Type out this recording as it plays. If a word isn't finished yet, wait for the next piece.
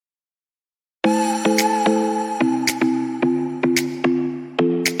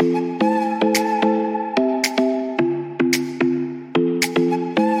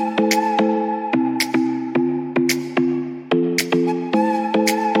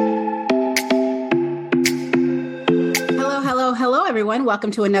everyone. Welcome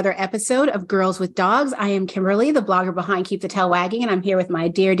to another episode of Girls with Dogs. I am Kimberly, the blogger behind Keep the Tail Wagging, and I'm here with my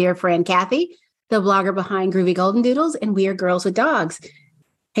dear friend, Kathy, the blogger behind Groovy Golden Doodles, and we are Girls with Dogs.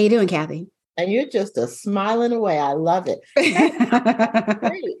 How you doing, Kathy? And you're just a smiling away. I love it.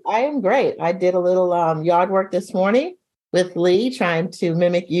 Great. I am great. I did a little yard work this morning with Lee, trying to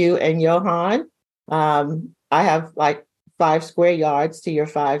mimic you and Johan. I have like 5 square yards to your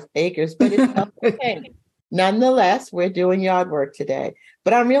 5 acres, but it's okay. Nonetheless, we're doing yard work today.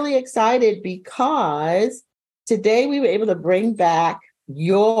 But I'm really excited because today we were able to bring back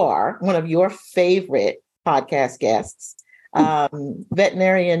one of your favorite podcast guests,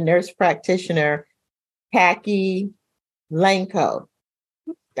 veterinarian nurse practitioner, Kaki Lanko.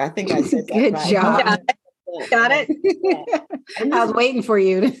 I think I said that Good right. job. Got it. Yeah. I was waiting for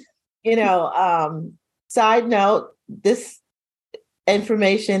you. Side note, this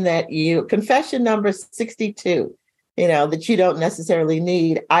information confession number 62, that you don't necessarily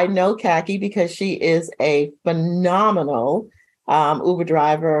need. I know Kaki because she is a phenomenal Uber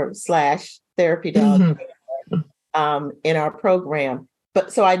driver / therapy dog in our program.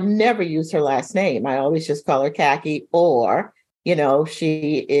 But so I never use her last name. I always just call her Kaki, or,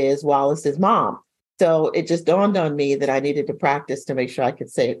 she is Wallace's mom. So it just dawned on me that I needed to practice to make sure I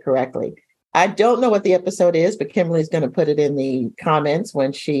could say it correctly. I don't know what the episode is, but Kimberly's going to put it in the comments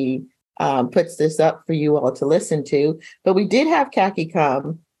when she puts this up for you all to listen to. But we did have Kaki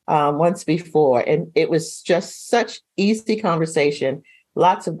come once before, and it was just such easy conversation,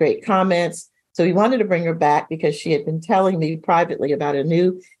 lots of great comments. So we wanted to bring her back because she had been telling me privately about a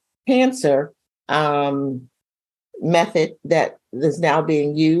new cancer method that is now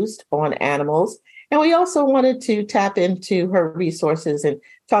being used on animals. And we also wanted to tap into her resources and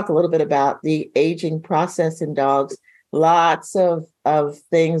talk a little bit about the aging process in dogs. Lots of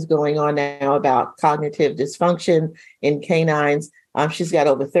things going on now about cognitive dysfunction in canines. She's got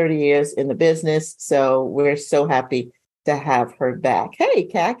over 30 years in the business, so we're so happy to have her back. Hey,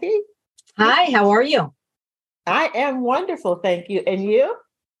 Kaki. Hi, how are you? I am wonderful, thank you. And you?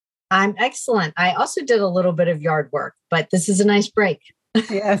 I'm excellent. I also did a little bit of yard work, but this is a nice break.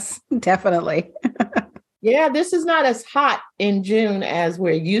 Yes, definitely. Yeah, this is not as hot in June as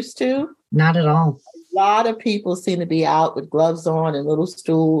we're used to. Not at all. A lot of people seem to be out with gloves on and little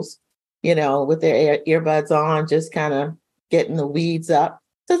stools, with their earbuds on, just kind of getting the weeds up.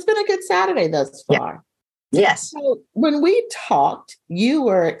 So it's been a good Saturday thus far. Yeah. Yes. So when we talked, you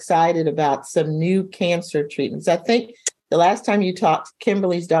were excited about some new cancer treatments. I think the last time you talked,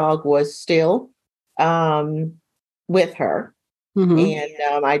 Kimberly's dog was still with her. Mm-hmm.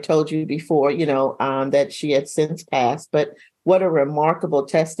 And I told you before, that she had since passed. But what a remarkable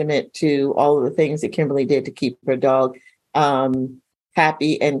testament to all of the things that Kimberly did to keep her dog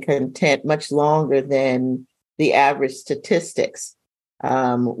happy and content much longer than the average statistics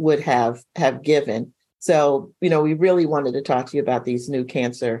would have given. So, we really wanted to talk to you about these new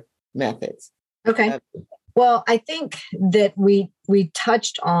cancer methods. Okay. Well, I think that we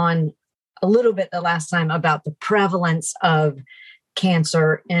touched on a little bit the last time about the prevalence of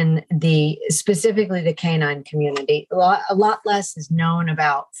cancer in specifically the canine community. A lot less is known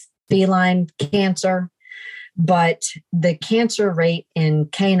about feline cancer, but the cancer rate in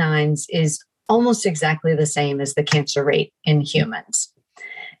canines is almost exactly the same as the cancer rate in humans.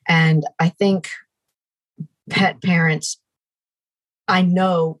 And I think pet parents, I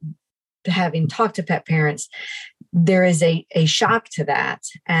know, having talked to pet parents, there is a shock to that,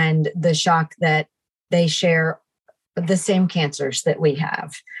 and the shock that they share the same cancers that we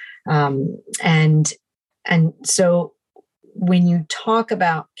have. And so when you talk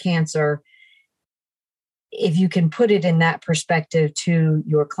about cancer, if you can put it in that perspective to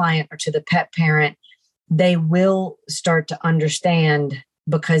your client or to the pet parent, they will start to understand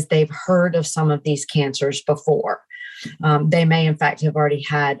because they've heard of some of these cancers before. They may, in fact, have already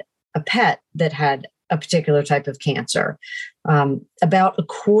had a pet that had a particular type of cancer. About a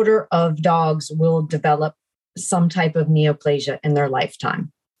quarter of dogs will develop some type of neoplasia in their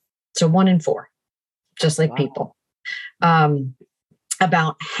lifetime. So 1 in 4, just like people.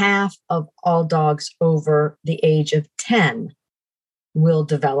 About half of all dogs over the age of 10 will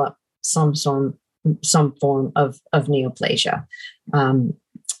develop some form of neoplasia.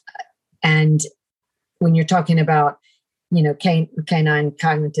 And when you're talking about, canine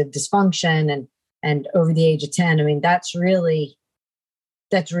cognitive dysfunction and over the age of 10, I mean, that's really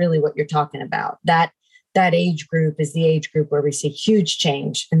what you're talking about. That age group is the age group where we see huge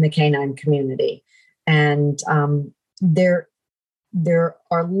change in the canine community. And there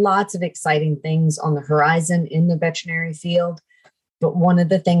are lots of exciting things on the horizon in the veterinary field. But one of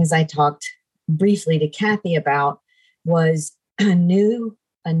the things I talked briefly to Kathy about was a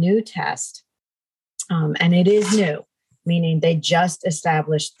new test, and it is new, meaning they just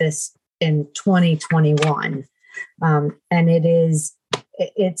established this in 2021, and it is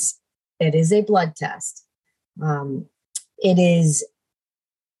a blood test. It is,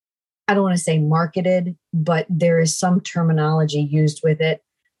 I don't want to say marketed, but there is some terminology used with it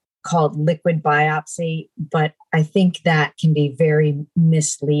called liquid biopsy, but I think that can be very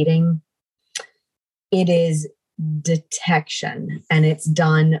misleading. It is detection, and it's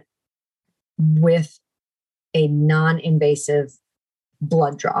done with a non-invasive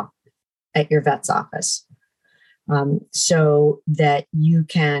blood draw at your vet's office. So that you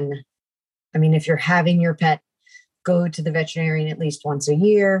can, if you're having your pet go to the veterinarian at least once a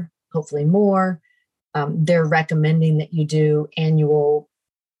year, hopefully more, they're recommending that you do annual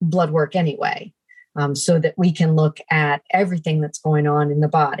blood work anyway, so that we can look at everything that's going on in the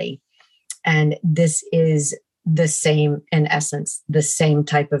body. And this is the same, in essence, the same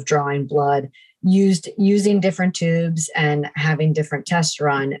type of drawing blood using different tubes and having different tests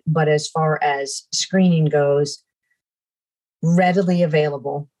run. But as far as screening goes, readily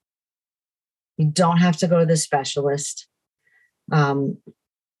available. You don't have to go to the specialist.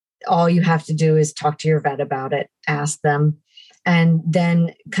 All you have to do is talk to your vet about it, ask them, and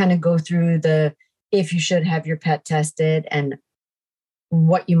then kind of go through if you should have your pet tested and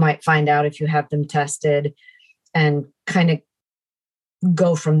what you might find out if you have them tested, and kind of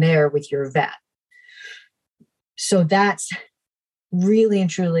go from there with your vet. So that's really and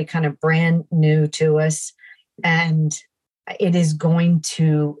truly kind of brand new to us. And it is going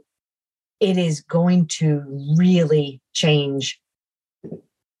to really change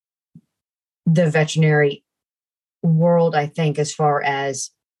the veterinary world, I think, as far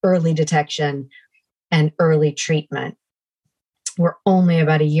as early detection and early treatment. We're only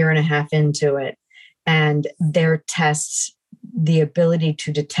about a year and a half into it, and their tests, the ability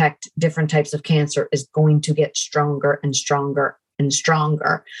to detect different types of cancer is going to get stronger and stronger and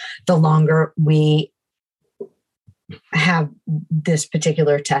stronger the longer we have this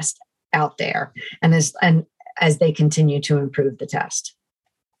particular test out there, and as they continue to improve the test.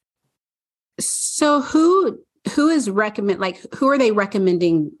 So who is who are they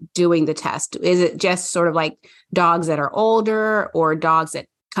recommending doing the test? Is it just sort of like dogs that are older, or dogs that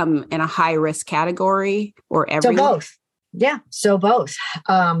come in a high risk category, or everyone? So both. Yeah. So both.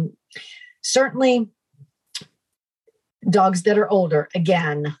 Certainly dogs that are older,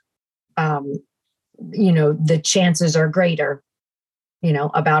 again, the chances are greater,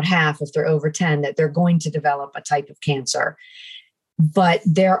 about half if they're over 10, that they're going to develop a type of cancer. But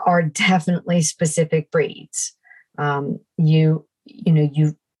there are definitely specific breeds. We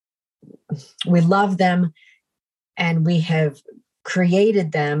love them, and we have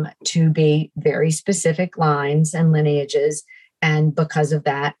created them to be very specific lines and lineages. And because of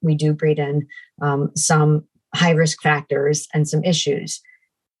that, we do breed in some high risk factors and some issues.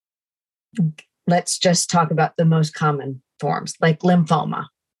 Let's just talk about the most common forms, like lymphoma.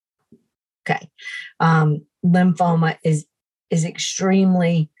 Okay. Lymphoma is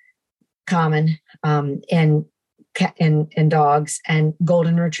extremely common in dogs, and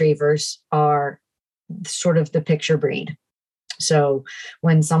golden retrievers are sort of the picture breed. So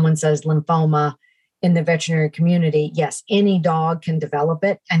when someone says lymphoma in the veterinary community, yes, any dog can develop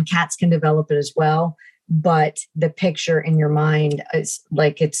it, and cats can develop it as well. But the picture in your mind is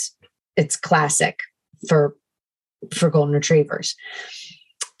like it's classic for golden retrievers.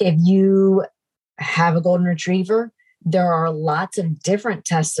 If you have a golden retriever, there are lots of different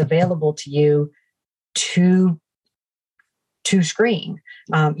tests available to you to screen.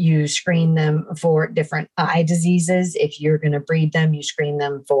 You screen them for different eye diseases. If you're going to breed them, you screen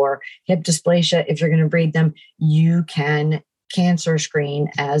them for hip dysplasia. If you're going to breed them, you can cancer screen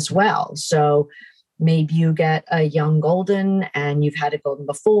as well. So maybe you get a young golden and you've had a golden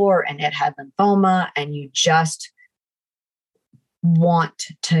before and it had lymphoma, and you just want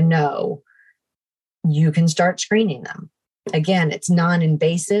to know, you can start screening them. Again, it's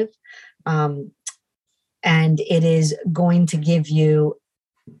non-invasive, and it is going to give you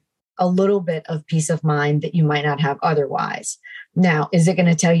a little bit of peace of mind that you might not have otherwise. Now, is it going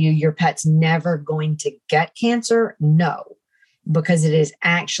to tell you your pet's never going to get cancer? No, because it is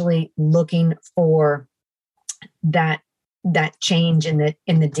actually looking for that change in the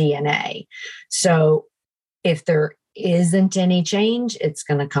DNA. So if there isn't any change, it's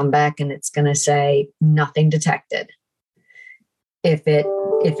going to come back and it's going to say nothing detected. If it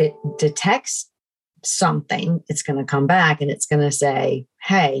detects something, it's going to come back and it's going to say,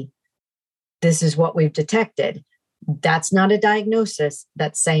 hey, this is what we've detected. That's not a diagnosis.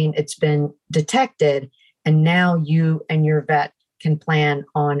 That's saying it's been detected. And now you and your vet can plan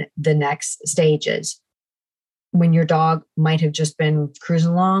on the next stages. When your dog might have just been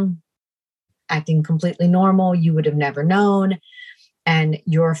cruising along, acting completely normal, you would have never known, and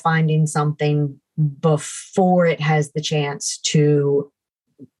you're finding something before it has the chance to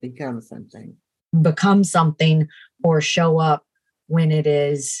become something or show up when it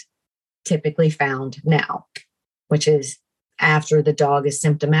is typically found now, which is after the dog is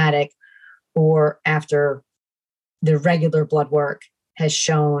symptomatic or after the regular blood work has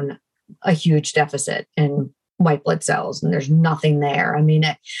shown a huge deficit in white blood cells and there's nothing there. I mean,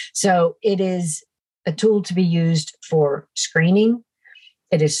 so it is a tool to be used for screening.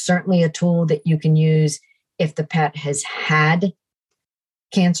 It is certainly a tool that you can use if the pet has had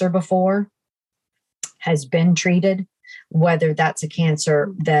cancer before, has been treated, whether that's a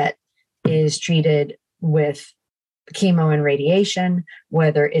cancer that is treated with chemo and radiation,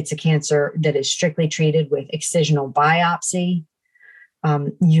 whether it's a cancer that is strictly treated with excisional biopsy.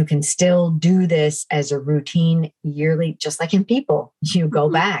 You can still do this as a routine yearly, just like in people. You go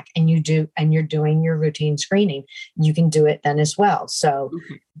back and you're doing your routine screening. You can do it then as well. So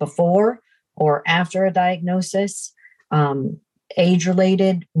before or after a diagnosis,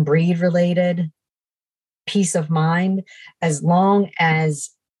 age-related, breed-related, peace of mind, as long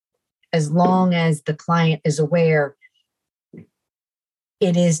as the client is aware,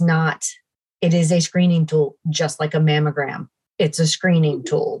 it is a screening tool, just like a mammogram. It's a screening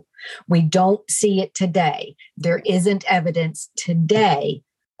tool. We don't see it today. There isn't evidence today.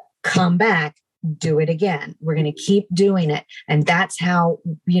 Come back, do it again. We're going to keep doing it. And that's how,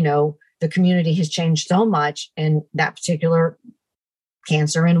 the community has changed so much in that particular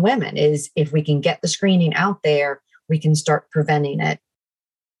cancer in women, is if we can get the screening out there, we can start preventing it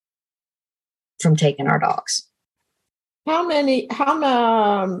from taking our dogs. I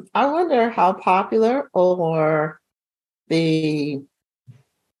wonder how popular or the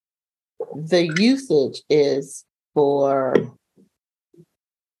usage is for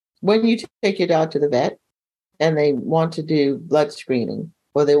when you take your dog to the vet and they want to do blood screening,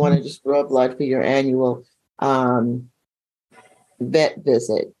 or they want to just draw blood for your annual vet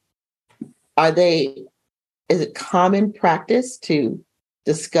visit. Is it common practice to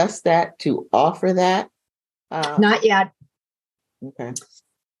discuss that, to offer that? Not yet. Okay.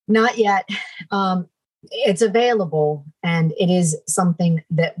 Not yet. It's available, and it is something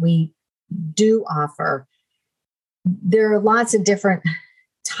that we do offer. There are lots of different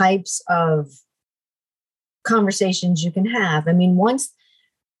types of conversations you can have. I mean, once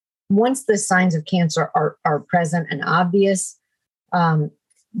the signs of cancer are present and obvious,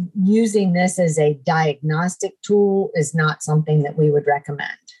 using this as a diagnostic tool is not something that we would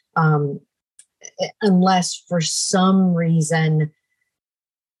recommend, unless for some reason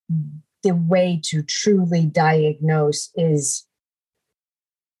the way to truly diagnose is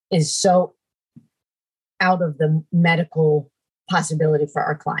so out of the medical possibility for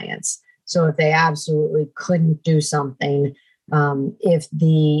our clients. So if they absolutely couldn't do something, if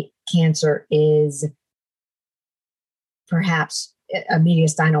the cancer is perhaps a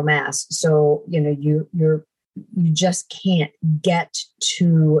mediastinal mass, so you just can't get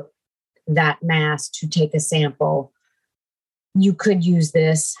to that mass to take a sample, you could use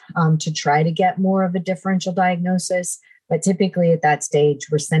this to try to get more of a differential diagnosis. But typically at that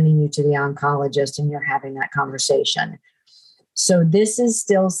stage, we're sending you to the oncologist and you're having that conversation. So this is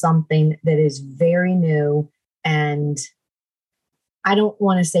still something that is very new, and I don't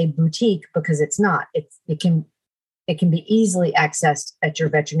want to say boutique because it's not. It can be easily accessed at your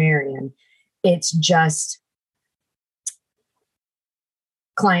veterinarian. It's just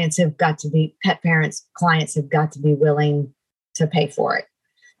pet parents, clients have got to be willing to pay for it.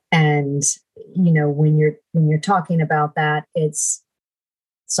 And, when you're talking about that,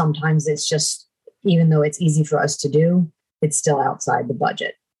 sometimes it's just, even though it's easy for us to do, it's still outside the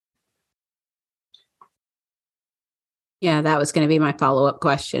budget. Yeah, that was going to be my follow-up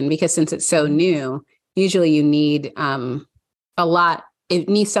question, because since it's so new, usually you need something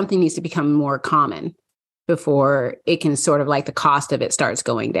needs to become more common before it can sort of like the cost of it starts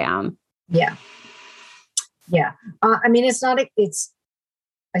going down. Yeah. Yeah. I mean, it's not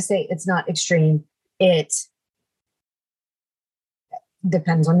extreme. It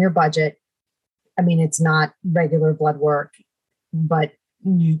depends on your budget. I mean, it's not regular blood work, but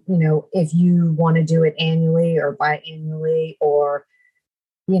if you want to do it annually or biannually, or,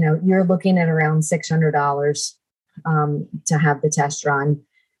 you're looking at around $600 to have the test run.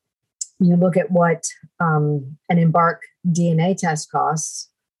 You look at what an Embark DNA test costs,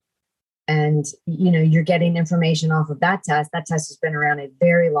 and, you're getting information off of that test. That test has been around a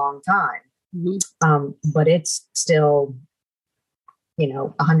very long time, but it's still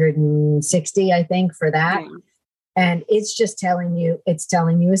 160, I think, for that. Okay. And it's just telling you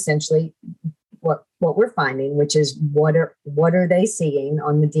essentially what we're finding, which is what are they seeing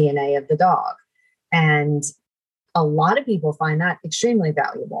on the DNA of the dog. And a lot of people find that extremely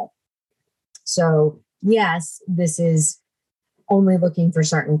valuable. So yes, this is only looking for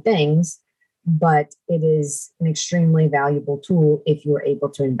certain things, but it is an extremely valuable tool if you're able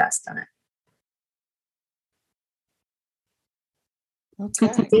to invest in it.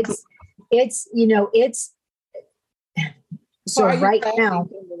 Okay. It's so right now.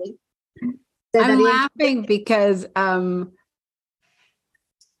 I'm laughing because I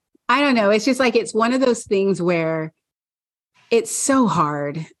don't know. It's just like it's one of those things where it's so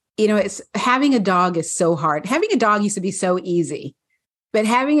hard. It's having a dog is so hard. Having a dog used to be so easy, but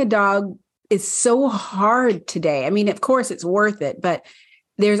having a dog is so hard today. I mean, of course, it's worth it, but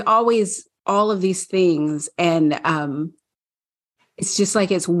there's always all of these things, and it's just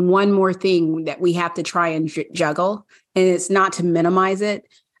like it's one more thing that we have to try and juggle. And it's not to minimize it.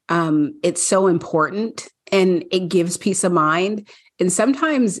 It's so important, and it gives peace of mind. And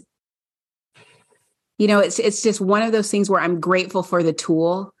sometimes, it's just one of those things where I'm grateful for the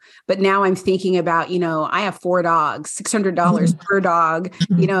tool, but now I'm thinking about, I have 4 dogs, $600 per dog,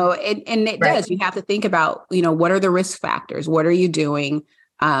 and it Right. does. You have to think about, what are the risk factors? What are you doing?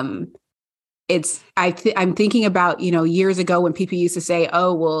 I'm thinking about, years ago when people used to say,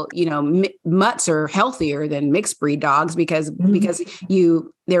 oh, well, mutts are healthier than mixed breed dogs because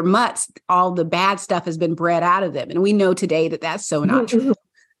they're mutts, all the bad stuff has been bred out of them. And we know today that that's so not true.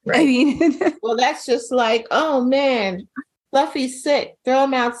 Right. I mean, Well, that's just like, oh man, Fluffy's sick. Throw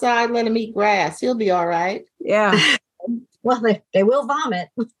him outside, let him eat grass. He'll be all right. yeah. Well, they will vomit.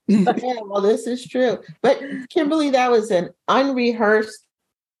 Yeah, well, this is true. But Kimberly, that was an unrehearsed,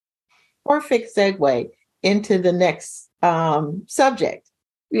 perfect segue into the next subject.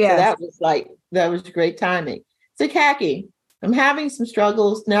 Yeah. So that was great timing. So Khaki, I'm having some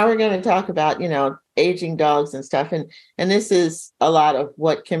struggles. Now we're going to talk about, aging dogs and stuff. And this is a lot of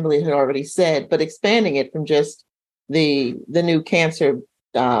what Kimberly had already said, but expanding it from just the new cancer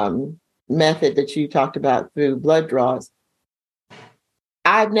method that you talked about through blood draws.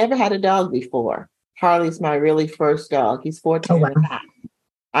 I've never had a dog before. Harley's my really first dog. He's 14 Oh, wow. and a half.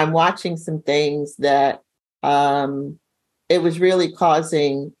 I'm watching some things that it was really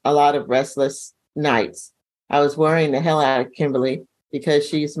causing a lot of restless nights. I was worrying the hell out of Kimberly because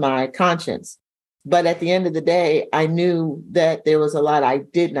she's my conscience. But at the end of the day, I knew that there was a lot I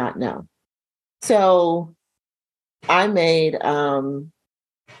did not know. So I made a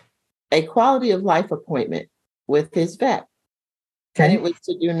quality of life appointment with his vet. Okay. And it was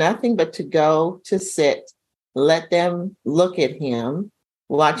to do nothing but to go to sit, let them look at him,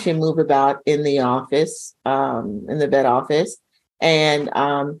 watch him move about in the office, in the vet office, and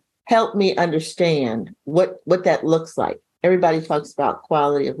help me understand what that looks like. Everybody talks about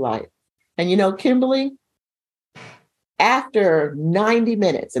quality of life. And Kimberly, after 90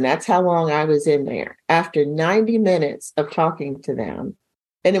 minutes, and that's how long I was in there, after 90 minutes of talking to them,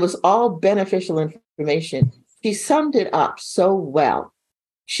 and it was all beneficial information, she summed it up so well.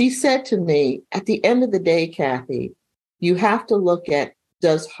 She said to me, at the end of the day, Kathy, you have to look at,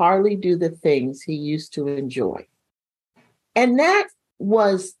 does Harley do the things he used to enjoy? And that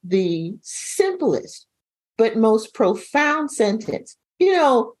was the simplest, but most profound sentence.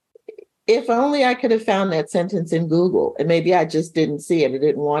 If only I could have found that sentence in Google, and maybe I just didn't see it or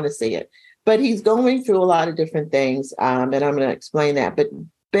didn't want to see it. But he's going through a lot of different things, and I'm going to explain that. But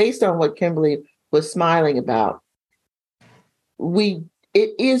based on what Kimberly was smiling about, it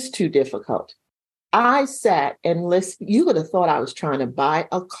is too difficult. I sat and listened. You would have thought I was trying to buy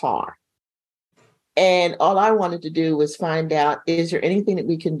a car. And all I wanted to do was find out, is there anything that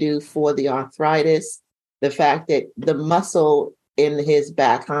we can do for the arthritis, the fact that the muscle in his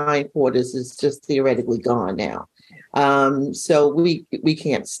back hindquarters is just theoretically gone now. So we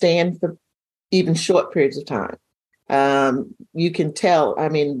can't stand for even short periods of time. You can tell,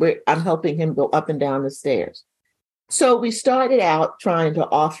 I'm helping him go up and down the stairs. So we started out trying to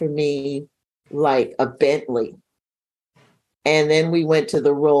offer me like a Bentley. And then we went to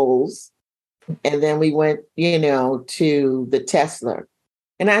the Rolls. And then we went, to the Tesla.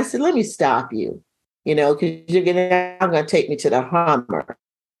 And I said, let me stop you, because you're going to take me to the Hummer.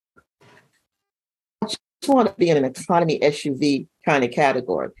 I just want to be in an economy SUV kind of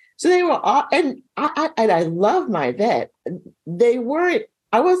category. So they were all, and I love my vet.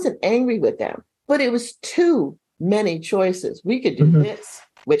 I wasn't angry with them, but it was too many choices. We could do this,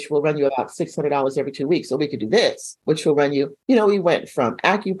 which will run you about $600 every 2 weeks. So we could do this, which will run you, we went from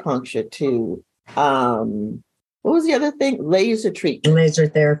acupuncture to what was the other thing? Laser treatment. Laser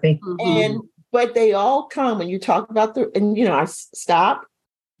therapy. But they all come when you talk about I stop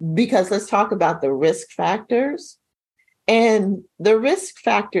because let's talk about the risk factors. And the risk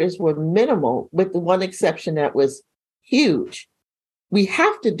factors were minimal, with the one exception that was huge. We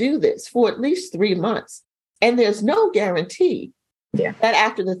have to do this for at least 3 months. And there's no guarantee that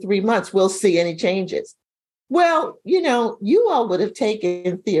after the 3 months, we'll see any changes. Well, you all would have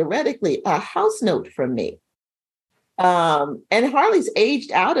taken theoretically a house note from me. And Harley's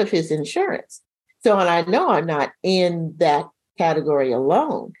aged out of his insurance. So, and I know I'm not in that category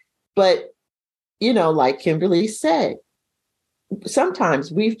alone, but, like Kimberly said,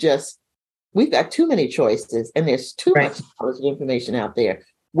 sometimes we've got too many choices and there's too much knowledge and information out there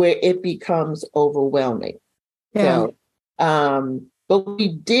where it becomes overwhelming. Yeah. So, but we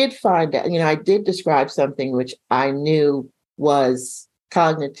did find out, I did describe something which I knew was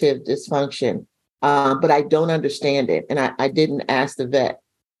cognitive dysfunction. But I don't understand it. And I didn't ask the vet.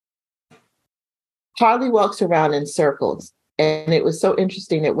 Harley walks around in circles. And it was so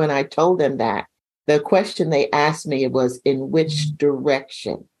interesting that when I told them that, the question they asked me was, in which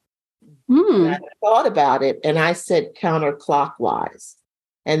direction? And I thought about it and I said counterclockwise.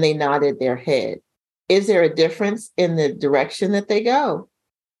 And they nodded their head. Is there a difference in the direction that they go?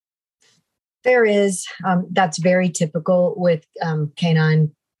 There is. That's very typical with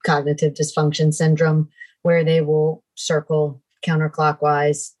canine cognitive dysfunction syndrome, where they will circle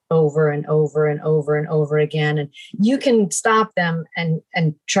counterclockwise over and over and over and over again. And you can stop them and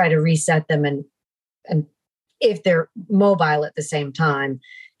try to reset them. And if they're mobile at the same time,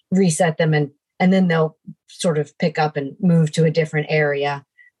 reset them and then they'll sort of pick up and move to a different area.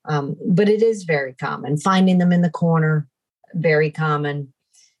 But it is very common. Finding them in the corner, very common.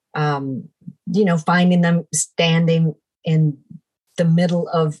 Finding them standing in the middle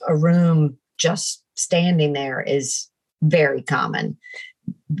of a room, just standing there, is very common,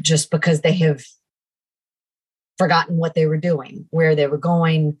 just because they have forgotten what they were doing, where they were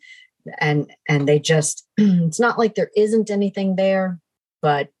going, and they just, it's not like there isn't anything there,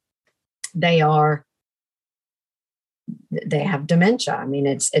 but they have dementia. I mean,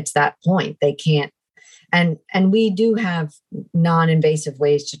 it's that point. They can't, and we do have non-invasive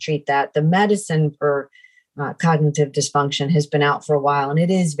ways to treat that. The medicine for cognitive dysfunction has been out for a while, and it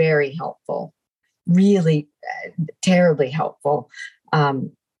is very helpful, really terribly helpful.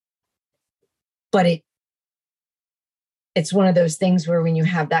 But it's one of those things where when you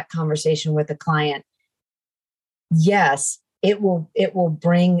have that conversation with a client, yes, it will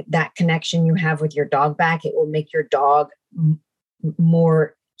bring that connection you have with your dog back. It will make your dog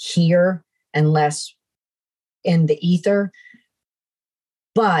more here and less in the ether,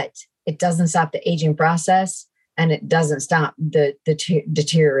 but it doesn't stop the aging process, and it doesn't stop the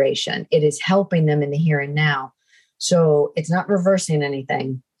deterioration. It is helping them in the here and now. So it's not reversing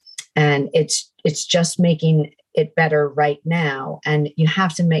anything, and it's just making it better right now. And you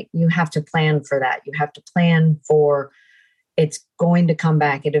have to plan for that. You have to plan for, it's going to come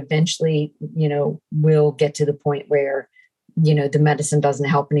back. It eventually, will get to the point where, the medicine doesn't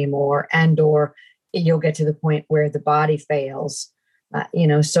help anymore, or you'll get to the point where the body fails,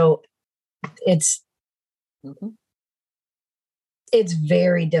 so it's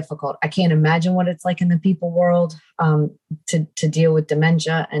very difficult. I can't imagine what it's like in the people world to deal with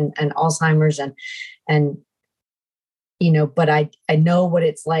dementia and Alzheimer's and but I know what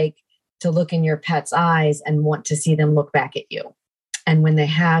it's like to look in your pet's eyes and want to see them look back at you. And when they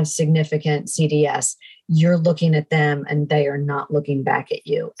have significant CDS, you're looking at them and they are not looking back at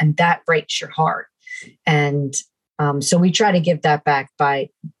you. And that breaks your heart. And so we try to give that back by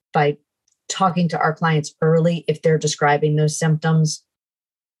talking to our clients early if they're describing those symptoms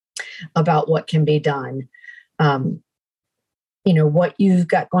about what can be done. What you've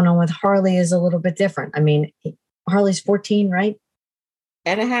got going on with Harley is a little bit different. I mean, Harley's 14, right?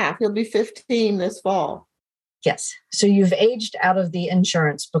 And a half. He'll be 15 this fall. Yes. So you've aged out of the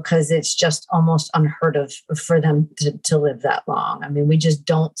insurance because it's just almost unheard of for them to live that long. I mean, we just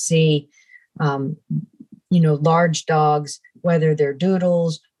don't see, large dogs, whether they're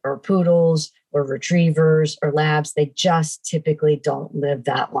doodles or poodles or retrievers or labs, they just typically don't live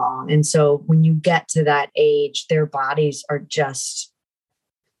that long. And so when you get to that age, their bodies are just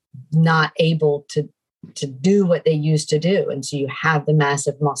not able to do what they used to do. And so you have the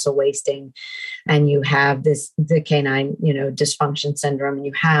massive muscle wasting, and you have the canine, dysfunction syndrome, and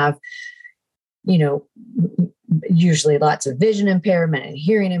you have, usually lots of vision impairment and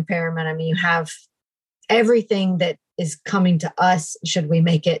hearing impairment. I mean, you have everything that is coming to us should we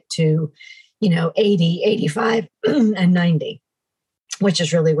make it to, 80, 85, and 90, which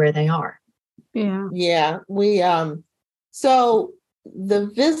is really where they are. Yeah. Yeah, we so the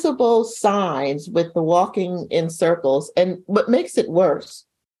visible signs with the walking in circles, and what makes it worse,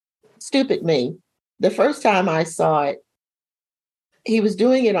 stupid me, the first time I saw it, he was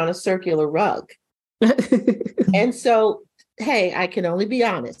doing it on a circular rug. And so, hey, I can only be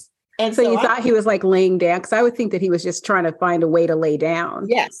honest. And So you I, thought he was like laying down? Because I would think that he was just trying to find a way to lay down.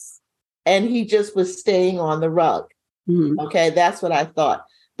 yes. And he just was staying on the rug. Mhm. Okay, that's what I thought.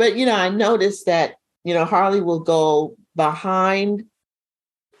 But, I noticed that, Harley will go behind,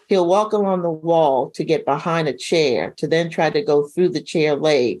 he'll walk along the wall to get behind a chair, to then try to go through the chair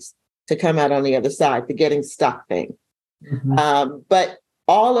legs to come out on the other side, the getting stuck thing. But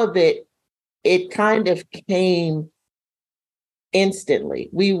all of it kind of came instantly.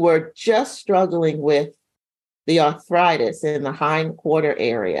 We were just struggling with the arthritis in the hind quarter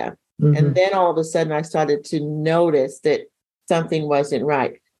area. And then all of a sudden I started to notice that something wasn't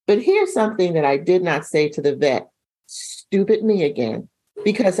right. But here's something that I did not say to the vet. Stupid me again,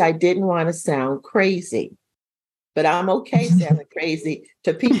 because I didn't want to sound crazy. But I'm okay sounding crazy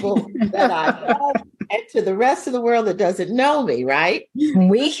to people that I love and to the rest of the world that doesn't know me, right?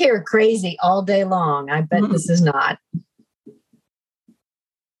 We hear crazy all day long. I bet this is not.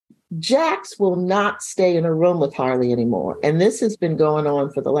 Jax will not stay in a room with Harley anymore. And this has been going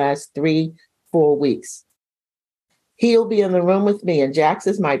on for the last 3-4 weeks. He'll be in the room with me, and Jax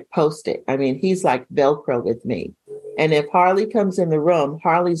is my post-it. I mean, he's like Velcro with me. And if Harley comes in the room,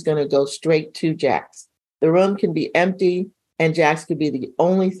 Harley's going to go straight to Jax. The room can be empty, and Jax could be the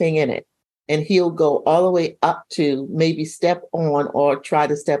only thing in it. And he'll go all the way up to maybe step on or try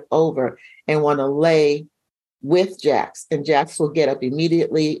to step over and want to lay with Jax, and Jax will get up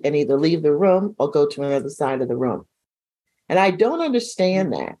immediately and either leave the room or go to another side of the room. And I don't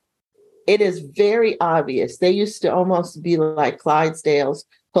understand that. It is very obvious. They used to almost be like Clydesdales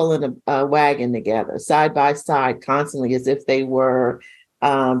pulling a wagon together, side by side, constantly, as if they were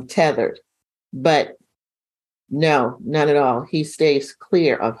tethered. But no, none at all. He stays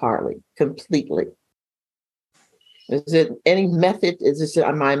clear of Harley completely. Is it any method? Is this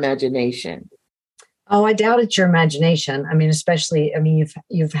my imagination? Oh, I doubt it's your imagination. I mean, especially,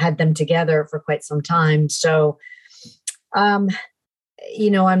 you've had them together for quite some time. So, I'm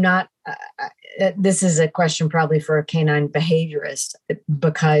not, this is a question probably for a canine behaviorist,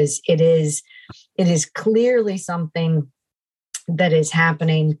 because it is clearly something that is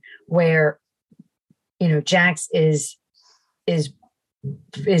happening where, Jax is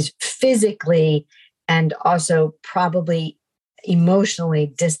physically and also probably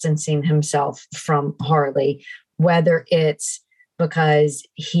emotionally distancing himself from Harley, whether it's because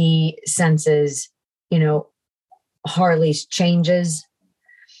he senses, Harley's changes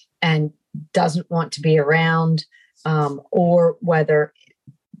and doesn't want to be around, or whether,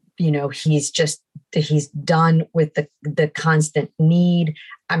 he's done with the constant need.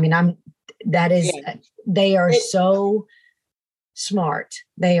 I mean, they are so smart.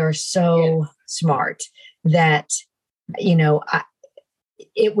 They are so smart that,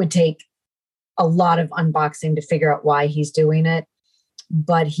 it would take a lot of unboxing to figure out why he's doing it,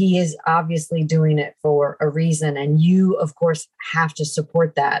 but he is obviously doing it for a reason. And you, of course, have to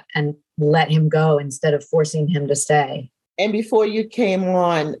support that and let him go instead of forcing him to stay. And before you came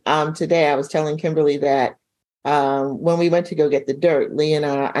on today, I was telling Kimberly that when we went to go get the dirt, Lee and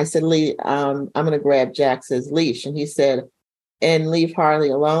I said, Lee, I'm going to grab Jax's leash. And he said, and leave Harley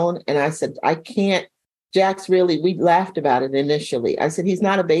alone. And I said, I can't. Jax we laughed about it initially. I said, he's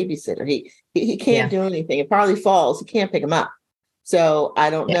not a babysitter. He can't do anything. If Harley falls, he can't pick him up. So I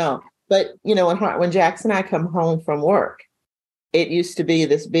don't know. But, when Jax and I come home from work, it used to be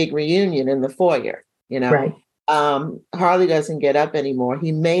this big reunion in the foyer, Right. Harley doesn't get up anymore.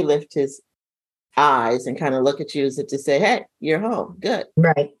 He may lift his eyes and kind of look at you as if to say, hey, you're home. Good.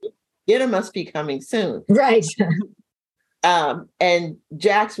 Right. Dinner must be coming soon. Right. And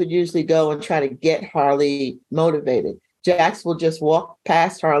Jax would usually go and try to get Harley motivated. Jax will just walk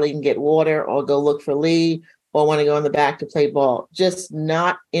past Harley and get water or go look for Lee or want to go in the back to play ball. Just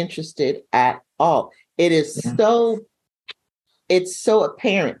not interested at all. It is it's so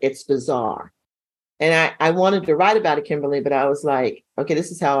apparent. It's bizarre. And I wanted to write about it, Kimberly, but I was like, okay,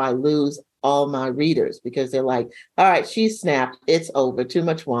 this is how I lose all my readers, because they're like, all right, she's snapped. It's over. Too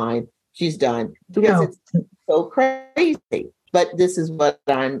much wine. She's done. Because it's so crazy. But this is what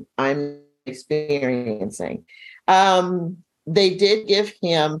I'm experiencing. They did give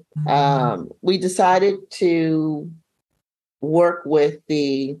him, we decided to work with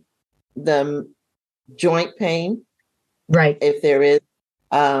the joint pain. Right. If there is.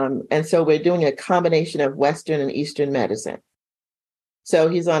 And so we're doing a combination of Western and Eastern medicine. So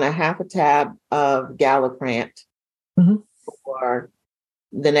he's on a half a tab of Galliprant for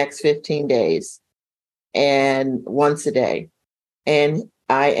the next 15 days and once a day. And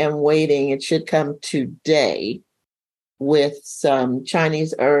I am waiting. It should come today with some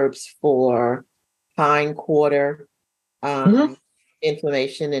Chinese herbs for hind quarter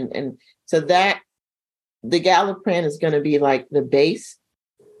inflammation. And so that the Galliprant is going to be like the base,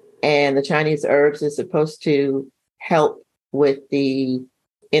 and the Chinese herbs is supposed to help with the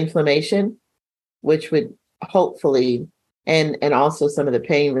inflammation, which would hopefully, and also some of the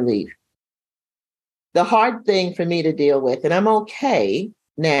pain relief. The hard thing for me to deal with, and I'm okay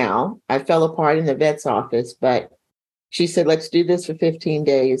now, I fell apart in the vet's office, but she said, let's do this for 15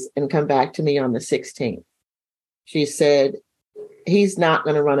 days and come back to me on the 16th. She said, he's not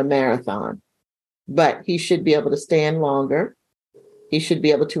going to run a marathon, but he should be able to stand longer. He should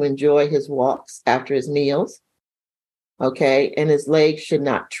be able to enjoy his walks after his meals. Okay. And his legs should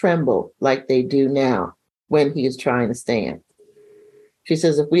not tremble like they do now when he is trying to stand. She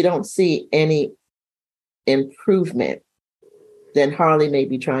says, if we don't see any improvement, then Harley may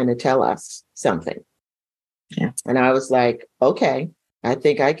be trying to tell us something. Yeah. And I was like, okay, I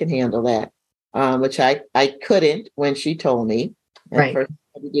think I can handle that, which I couldn't when she told me. And right. First thing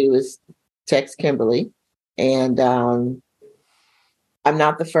I had to do was text Kimberly. And I'm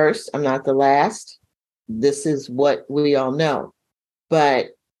not the first. I'm not the last. This is what we all know. But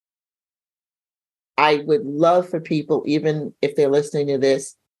I would love for people, even if they're listening to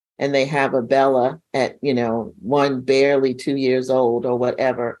this and they have a Bella at, one barely 2 years old or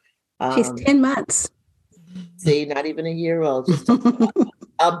whatever. She's 10 months. See, not even a year old, just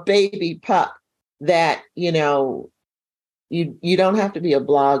a baby pup that, you don't have to be a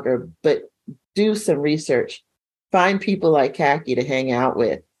blogger, but do some research. Find people like Khaki to hang out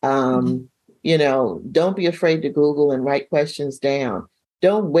with. Don't be afraid to Google and write questions down.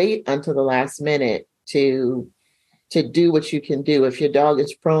 Don't wait until the last minute to do what you can do. If your dog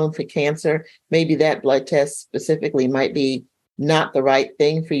is prone for cancer, maybe that blood test specifically might be not the right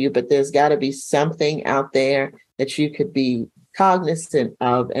thing for you, but there's got to be something out there that you could be cognizant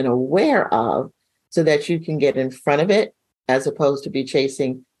of and aware of so that you can get in front of it as opposed to be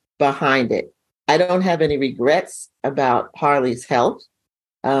chasing behind it. I don't have any regrets about Harley's health.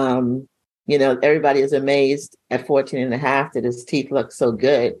 Everybody is amazed at 14 and a half that his teeth look so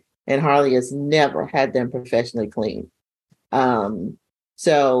good, and Harley has never had them professionally cleaned.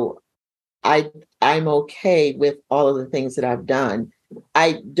 So I'm okay with all of the things that I've done.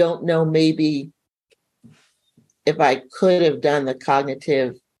 I don't know, maybe if I could have done the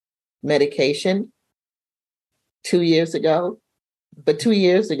cognitive medication 2 years ago, but 2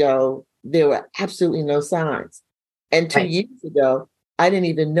 years ago, there were absolutely no signs. And 2 years ago, I didn't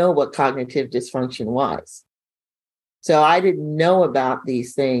even know what cognitive dysfunction was. So I didn't know about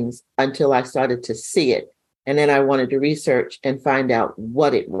these things until I started to see it. And then I wanted to research and find out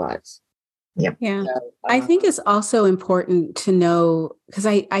what it was. Yep. Yeah. I think it's also important to know, because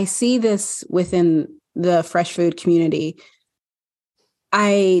I see this within the fresh food community.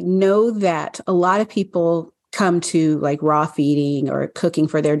 I know that a lot of people come to like raw feeding or cooking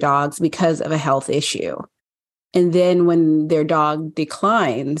for their dogs because of a health issue. And then when their dog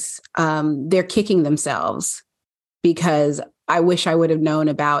declines, they're kicking themselves because I wish I would have known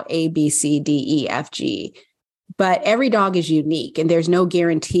about A, B, C, D, E, F, G. But every dog is unique, and there's no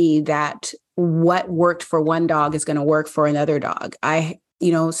guarantee that what worked for one dog is going to work for another dog.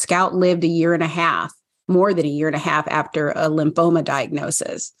 Scout lived 1.5 years, more than 1.5 years after a lymphoma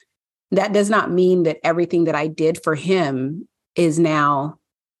diagnosis. That does not mean that everything that I did for him is now,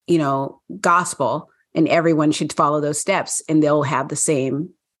 gospel, and everyone should follow those steps and they'll have the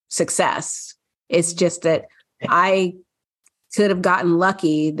same success. It's just that I could have gotten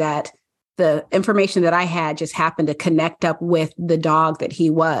lucky that the information that I had just happened to connect up with the dog that he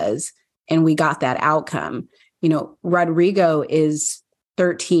was, and we got that outcome. Rodrigo is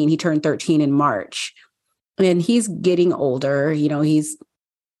 13. He turned 13 in March, and he's getting older. He's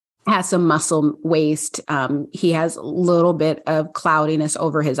has some muscle waste. He has a little bit of cloudiness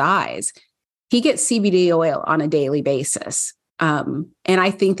over his eyes. He gets CBD oil on a daily basis. And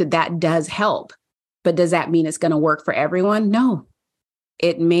I think that does help. But does that mean it's going to work for everyone? No.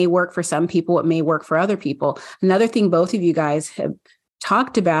 It may work for some people. It may work for other people. Another thing both of you guys have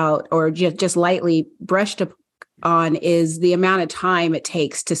talked about or just lightly brushed up on is the amount of time it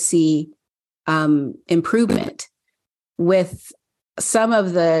takes to see improvement. With some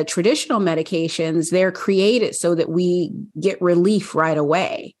of the traditional medications, they're created so that we get relief right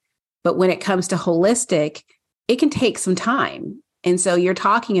away. But when it comes to holistic, it can take some time. And so you're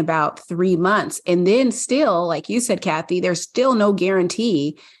talking about 3 months. And then still, like you said, Kathy, there's still no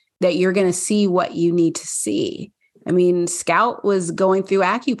guarantee that you're going to see what you need to see. I mean, Scout was going through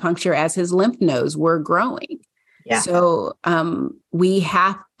acupuncture as his lymph nodes were growing. Yeah. So we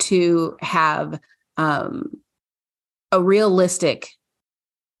have to have a realistic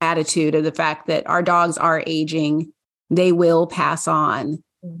attitude of the fact that our dogs are aging. They will pass on.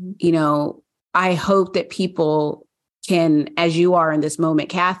 Mm-hmm. You know, I hope that people can, as you are in this moment,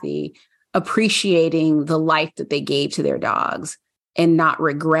 Kathy, appreciating the life that they gave to their dogs and not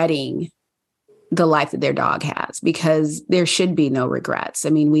regretting the life that their dog has, because there should be no regrets. I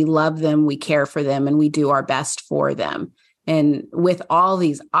mean, we love them, we care for them, and we do our best for them. And with all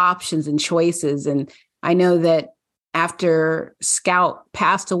these options and choices, and I know that after Scout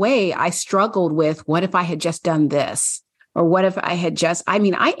passed away, I struggled with, what if I had just done this? Or what if I had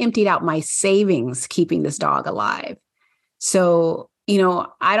I emptied out my savings keeping this dog alive. So, you know,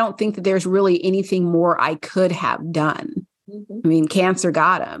 I don't think that there's really anything more I could have done. Mm-hmm. I mean, cancer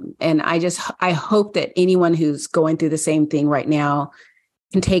got him. And I hope that anyone who's going through the same thing right now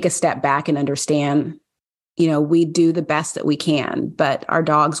can take a step back and understand, you know, we do the best that we can, but our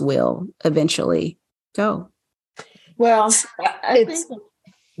dogs will eventually go. Well, I think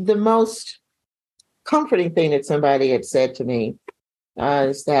the most comforting thing that somebody had said to me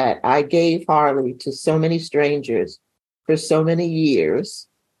is that I gave Harley to so many strangers for so many years,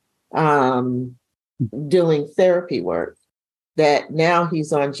 doing therapy work, that now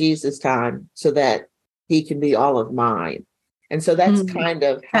he's on Jesus time so that he can be all of mine. And so that's kind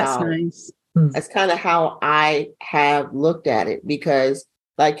of how, that's kind of how I have looked at it, because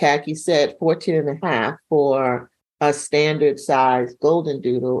like Khaki said, 14 and a half for a standard size golden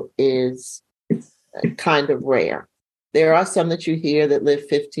doodle is kind of rare. There are some that you hear that live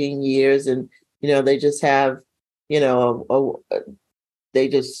 15 years and, you know, they just have, you know, they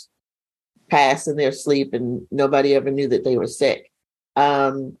just pass in their sleep and nobody ever knew that they were sick.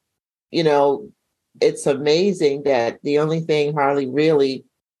 You know, it's amazing that the only thing Harley really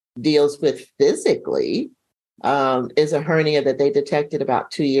deals with physically is a hernia that they detected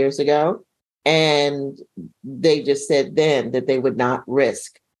about 2 years ago. And they just said then that they would not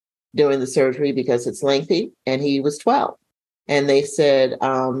risk doing the surgery because it's lengthy, and he was 12. And they said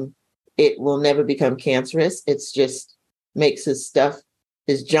it will never become cancerous. It's just makes his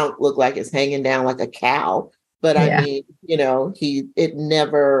junk look like it's hanging down like a cow. But yeah. I mean, you know, it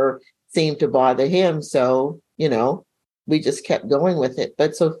never seemed to bother him. So, you know, we just kept going with it.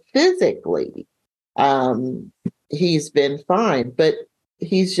 But so physically, he's been fine, but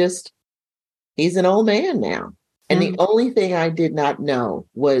he's an old man now. And the only thing I did not know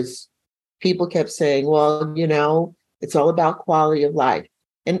was people kept saying, well, you know, it's all about quality of life.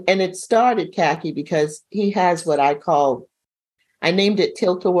 And it started, Khaki, because he has what I named it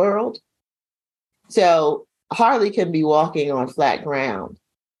Tilt-A-Whirl. So Harley can be walking on flat ground,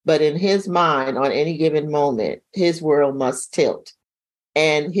 but in his mind, on any given moment, his world must tilt.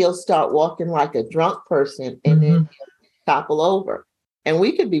 And he'll start walking like a drunk person and then topple over. And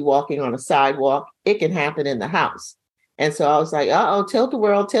we could be walking on a sidewalk. It can happen in the house. And so I was like,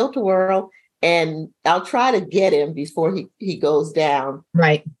 Tilt-A-Whirl, Tilt-A-Whirl. And I'll try to get him before he goes down.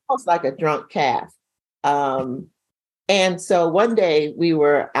 Right. Almost like a drunk calf. And so one day we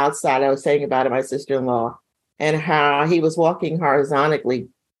were outside. I was saying about it to my sister-in-law, and how he was walking horizontally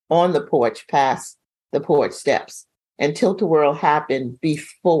on the porch past the porch steps. And Tilt-A-Whirl happened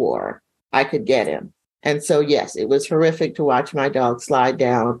before I could get him. And so, yes, it was horrific to watch my dog slide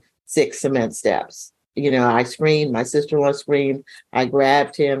down 6 cement steps. You know, I screamed, my sister-in-law screamed, I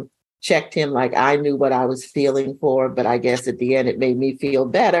grabbed him, checked him like I knew what I was feeling for, but I guess at the end it made me feel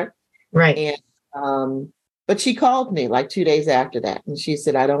better. Right. And, but she called me like 2 days after that. And she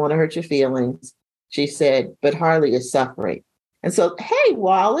said, I don't want to hurt your feelings. She said, but Harley is suffering. And so, hey,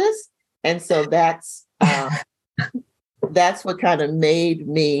 Wallace. And so that's what kind of made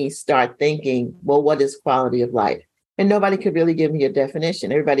me start thinking, well, what is quality of life? And nobody could really give me a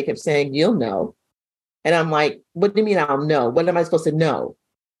definition. Everybody kept saying, you'll know. And I'm like, what do you mean I'll know? What am I supposed to know?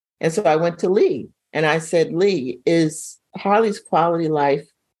 And so I went to Lee and I said, Lee, is Harley's quality life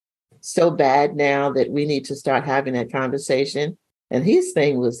so bad now that we need to start having that conversation? And his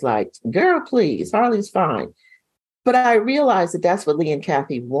thing was like, girl, please, Harley's fine. But I realized that that's what Lee and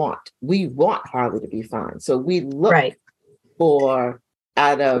Kathy want. We want Harley to be fine. So we look for,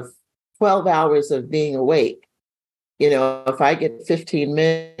 out of 12 hours of being awake, you know, if I get 15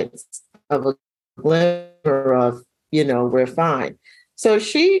 minutes of a glimmer of, you know, we're fine. So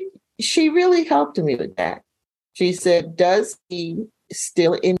she really helped me with that. She said, does he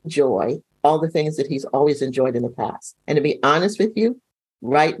still enjoy all the things that he's always enjoyed in the past. And to be honest with you,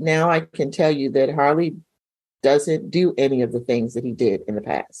 right now, I can tell you that Harley doesn't do any of the things that he did in the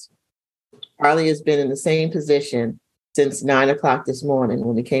past. Harley has been in the same position since 9 o'clock this morning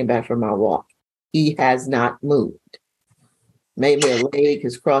when we came back from our walk. He has not moved. Maybe a leg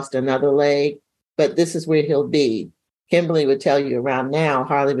has crossed another leg, but this is where he'll be. Kimberly would tell you around now,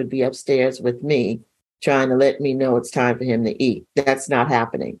 Harley would be upstairs with me trying to let me know it's time for him to eat. That's not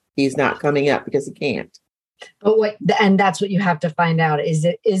happening. He's not coming up because he can't. But and that's what you have to find out. Is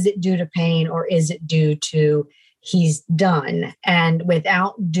it due to pain, or is it due to he's done? And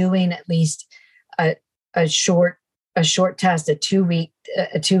without doing at least a short test, a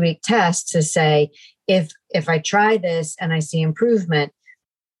 2-week test to say, if I try this and I see improvement,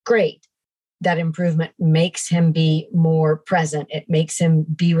 great. That improvement makes him be more present. It makes him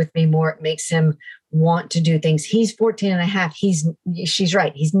be with me more. It makes him want to do things. He's 14 and a half. She's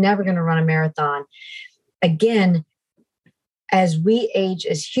right. He's never going to run a marathon. Again, as we age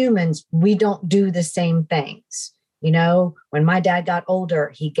as humans, we don't do the same things. You know, when my dad got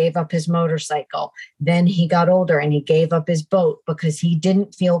older, he gave up his motorcycle. Then he got older and he gave up his boat because he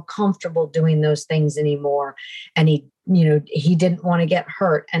didn't feel comfortable doing those things anymore. And he didn't want to get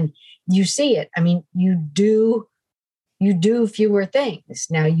hurt. And you see it. I mean, you do fewer things.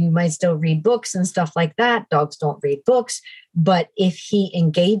 Now, you might still read books and stuff like that. Dogs don't read books. But if he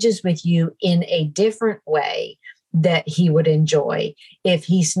engages with you in a different way that he would enjoy, if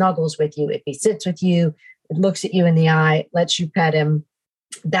he snuggles with you, if he sits with you, looks at you in the eye, lets you pet him,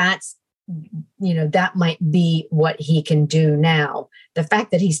 that might be what he can do now. The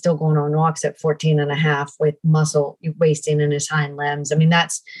fact that he's still going on walks at 14 and a half with muscle wasting in his hind limbs, I mean,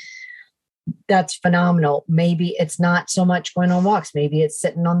 that's phenomenal. Maybe it's not so much going on walks. Maybe it's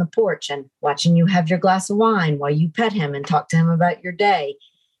sitting on the porch and watching you have your glass of wine while you pet him and talk to him about your day.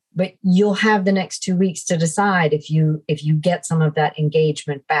 But you'll have the next 2 weeks to decide if you get some of that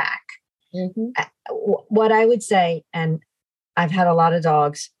engagement back. Mm-hmm. What I would say, and I've had a lot of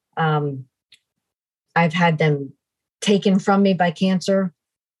dogs, I've had them taken from me by cancer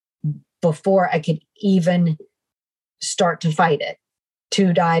before I could even start to fight it.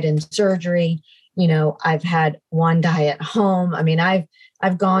 2 died in surgery. You know, I've had 1 die at home. I mean, I've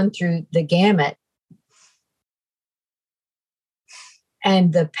gone through the gamut.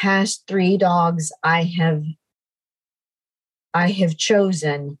 And the past 3 dogs I have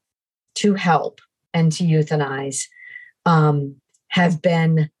chosen to help and to euthanize have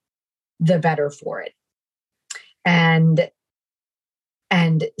been the better for it. And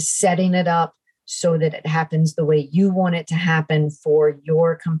setting it up so that it happens the way you want it to happen for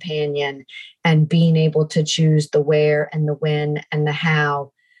your companion, and being able to choose the where and the when and the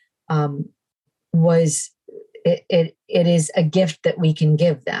how it is a gift that we can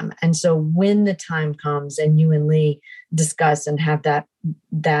give them. And so when the time comes and you and Lee discuss and have that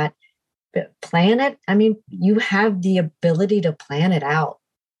plan it, I mean, you have the ability to plan it out,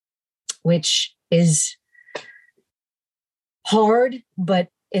 which is hard, but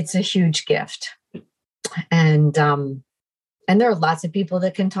it's a huge gift. And there are lots of people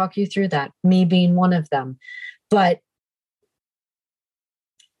that can talk you through that, me being one of them. But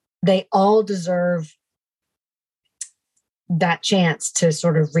they all deserve that chance to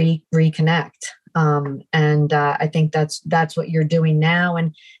sort of reconnect. I think that's what you're doing now.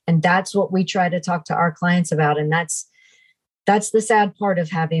 And that's what we try to talk to our clients about. And that's the sad part of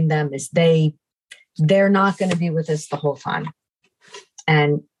having them, is they're not going to be with us the whole time.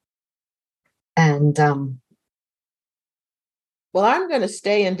 Well, I'm going to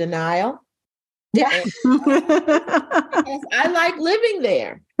stay in denial. Yeah. Because I like living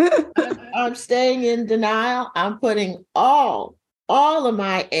there. I'm staying in denial. I'm putting all of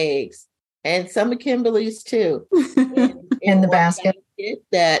my eggs, and some of Kimberly's too, in the basket.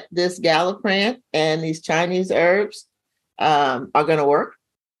 That this Galliprant and these Chinese herbs are going to work.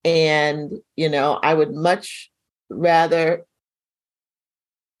 And, I would much rather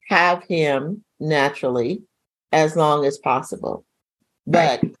have him naturally as long as possible.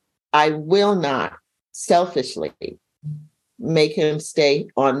 But I will not selfishly make him stay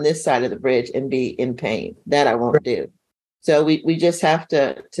on this side of the bridge and be in pain. That I won't do. So we just have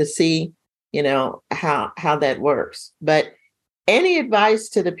to see, how that works. But any advice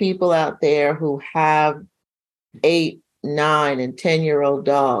to the people out there who have 8, 9, and 10-year-old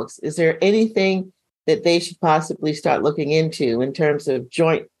dogs? Is there anything that they should possibly start looking into in terms of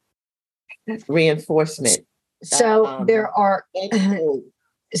joint reinforcement? So there are.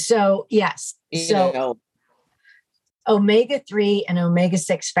 So yes. Omega-3 and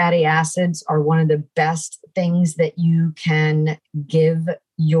omega-6 fatty acids are one of the best things that you can give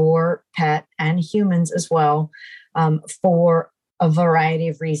your pet and humans as well for a variety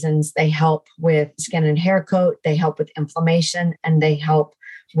of reasons. They help with skin and hair coat, they help with inflammation, and they help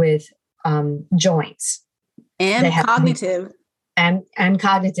with joints. And cognitive. And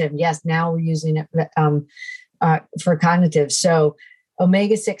cognitive. Yes, now we're using it for cognitive. So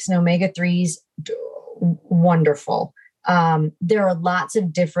omega-6 and omega-3s, wonderful. There are lots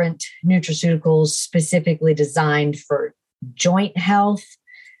of different nutraceuticals specifically designed for joint health.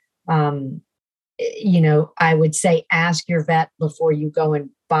 I would say ask your vet before you go and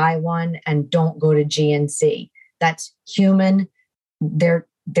buy one, and don't go to GNC. That's human. They're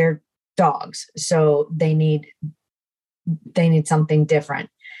dogs, so they need something different.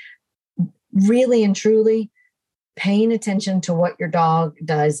 Really and truly paying attention to what your dog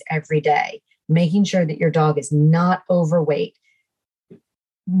does every day, making sure that your dog is not overweight.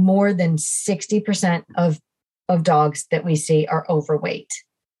 More than 60% of dogs that we see are overweight.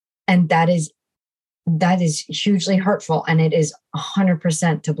 And that is hugely hurtful. And it is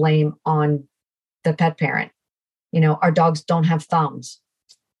 100% to blame on the pet parent. Our dogs don't have thumbs.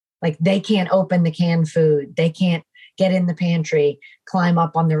 Like, they can't open the canned food. They can't get in the pantry, climb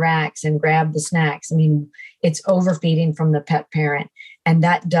up on the racks and grab the snacks. I mean, it's overfeeding from the pet parent. And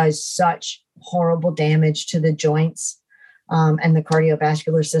that does such horrible damage to the joints and the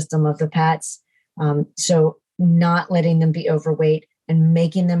cardiovascular system of the pets. So not letting them be overweight and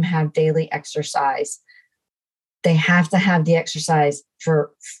making them have daily exercise. They have to have the exercise for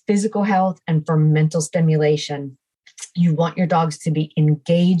physical health and for mental stimulation. You want your dogs to be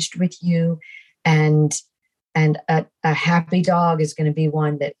engaged with you, and a happy dog is going to be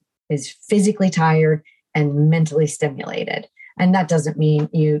one that is physically tired and mentally stimulated. And that doesn't mean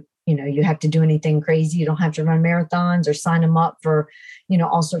you have to do anything crazy. You don't have to run marathons or sign them up for,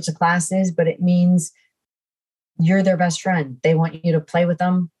 all sorts of classes, but it means you're their best friend. They want you to play with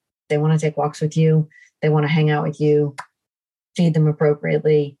them. They want to take walks with you. They want to hang out with you, feed them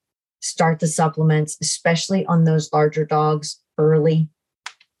appropriately, start the supplements, especially on those larger dogs early.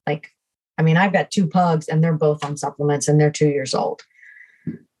 I've got 2 pugs and they're both on supplements and they're 2 years old.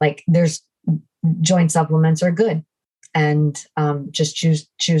 There's joint supplements are good, and just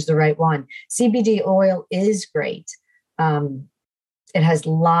choose the right one. CBD oil is great. It has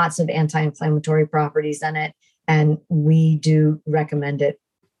lots of anti-inflammatory properties in it, and we do recommend it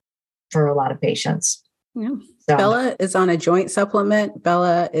for a lot of patients. Yeah. So, Bella is on a joint supplement.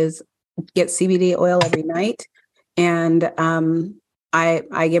 Bella gets CBD oil every night, and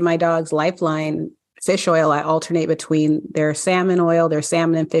I give my dogs Lifeline fish oil. I alternate between their salmon oil, their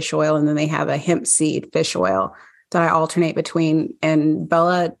salmon and fish oil, and then they have a hemp seed fish oil that I alternate between. And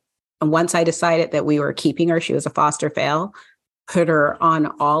Bella, once I decided that we were keeping her, she was a foster fail, put her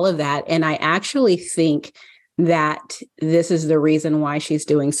on all of that. And I actually think that this is the reason why she's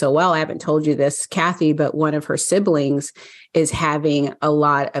doing so well. I haven't told you this, Kathy, but one of her siblings is having a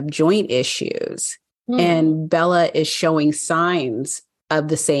lot of joint issues. And Bella is showing signs of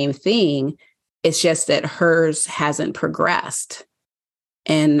the same thing. It's just that hers hasn't progressed.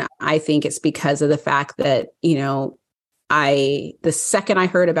 And I think it's because of the fact that, the second I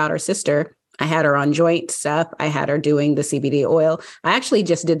heard about her sister, I had her on joint stuff. I had her doing the CBD oil. I actually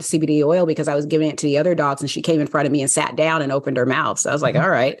just did the CBD oil because I was giving it to the other dogs, and she came in front of me and sat down and opened her mouth. So I was like, all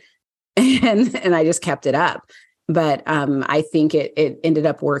right. And I just kept it up. But I think it ended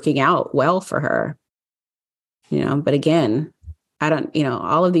up working out well for her. But again, I don't,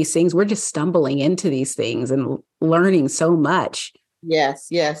 all of these things, we're just stumbling into these things and learning so much. Yes.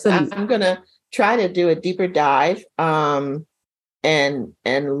 I'm going to try to do a deeper dive and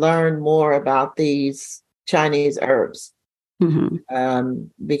learn more about these Chinese herbs,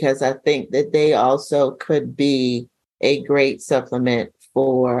 because I think that they also could be a great supplement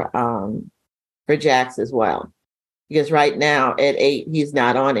for Jax as well. Because right now at 8, he's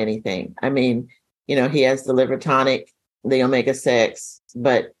not on anything. I mean, he has the liver tonic, the omega-6,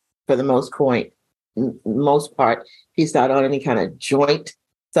 but for the most part, he's not on any kind of joint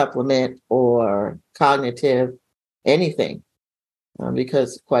supplement or cognitive anything.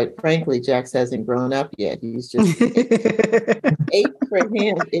 Because quite frankly, Jax hasn't grown up yet. He's just 8 for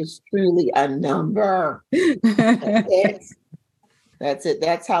him is truly a number. That's it.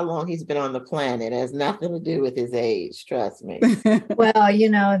 That's how long he's been on the planet. It has nothing to do with his age. Trust me. Well,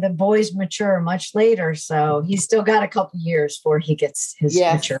 the boys mature much later, so he's still got a couple years before he gets his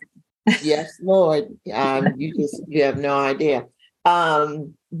maturity. Yes, Lord. You have no idea.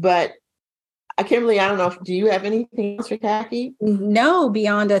 But Kimberly, I don't know. Do you have anything else for Kathy? No,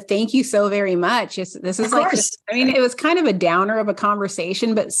 beyond a thank you so very much. This is it was kind of a downer of a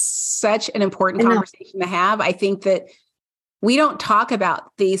conversation, but such an important conversation to have. I think that we don't talk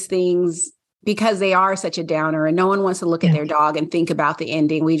about these things because they are such a downer, and no one wants to look at their dog and think about the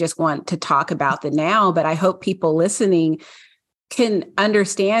ending. We just want to talk about the now. But I hope people listening can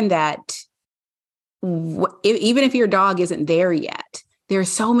understand that even if your dog isn't there yet, there are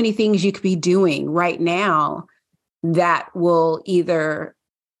so many things you could be doing right now that will either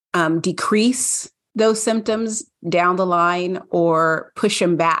decrease those symptoms down the line or push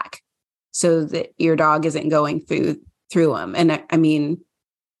them back so that your dog isn't going through them. And I mean,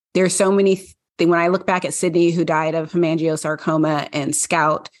 there's so many things. When I look back at Sydney, who died of hemangiosarcoma, and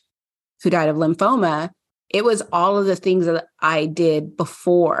Scout, who died of lymphoma, it was all of the things that I did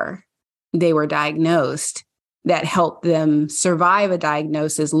before they were diagnosed that helped them survive a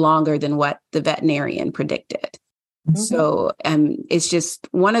diagnosis longer than what the veterinarian predicted. Mm-hmm. So it's just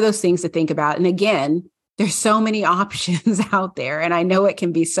one of those things to think about. And again, there's so many options out there. And I know it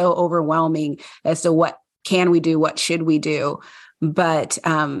can be so overwhelming as to what can we do, what should we do? But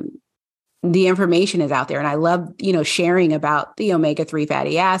the information is out there. And I love, sharing about the omega-3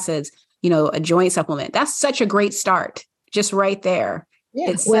 fatty acids, a joint supplement. That's such a great start, just right there.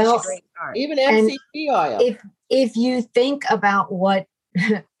 Yeah. It's such a great start. Even MCT oil. If you think about what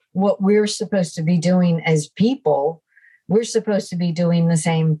we're supposed to be doing as people, we're supposed to be doing the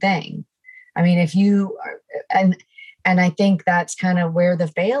same thing. I mean, if you and I think that's kind of where the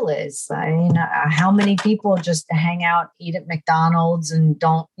fail is. I mean, how many people just hang out, eat at McDonald's, and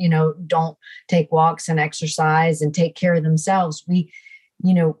don't take walks and exercise and take care of themselves.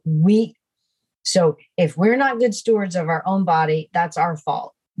 So if we're not good stewards of our own body, that's our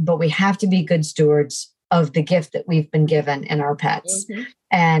fault. But we have to be good stewards of the gift that we've been given in our pets. Mm-hmm.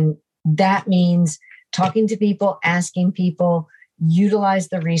 And that means talking to people, asking people, utilize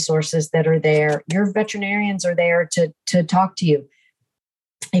the resources that are there. Your veterinarians are there to talk to you.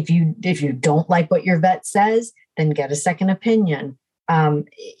 If you don't like what your vet says, then get a second opinion.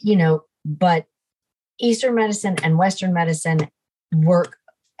 But Eastern medicine and Western medicine work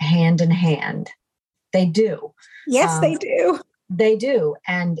hand in hand. They do. Yes, they do. They do.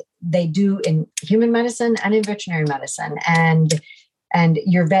 And they do in human medicine and in veterinary medicine. And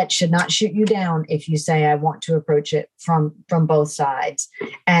your vet should not shoot you down if you say, I want to approach it from both sides.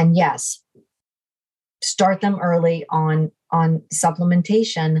 And yes, start them early on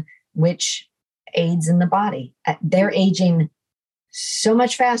supplementation, which aids in the body. They're aging so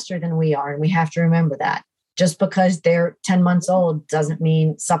much faster than we are. And we have to remember that. Just because they're 10 months old doesn't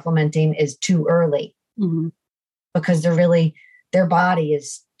mean supplementing is too early. Mm-hmm. Because their body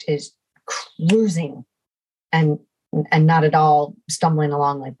is cruising and not at all stumbling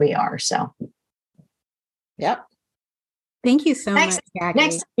along like we are. So, yep. Thank you so much, Jackie.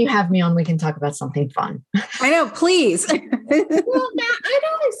 Next time you have me on, we can talk about something fun. I know, please. Well, now, I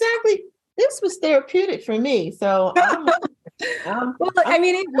don't exactly. This was therapeutic for me. So, I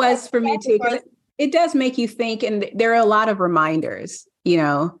mean, it was for me too. It does make you think, and there are a lot of reminders,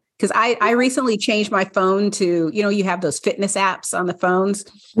 because I recently changed my phone to, you have those fitness apps on the phones.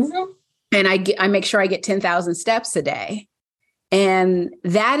 Mm-hmm. And I make sure I get 10,000 steps a day. And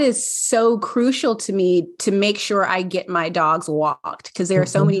that is so crucial to me to make sure I get my dogs walked, because there are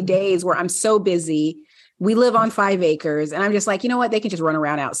so many days where I'm so busy. We live on 5 acres and I'm just like, you know what? They can just run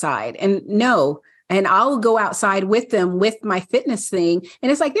around outside. And I'll go outside with them with my fitness thing.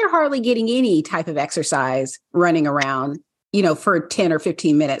 And it's like, they're hardly getting any type of exercise running around, for 10 or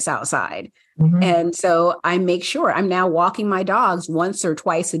 15 minutes outside. Mm-hmm. And so I make sure I'm now walking my dogs once or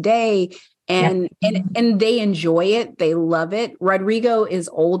twice a day, and they enjoy it. They love it. Rodrigo is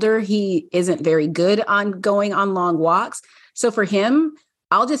older. He isn't very good on going on long walks. So for him,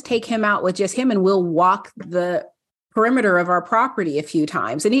 I'll just take him out with just him and we'll walk the perimeter of our property a few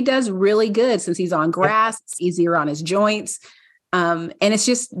times. And he does really good since he's on grass. It's easier on his joints. And it's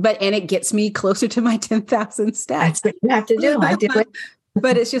just, and it gets me closer to my 10,000 steps. That's what you have to do. I do it.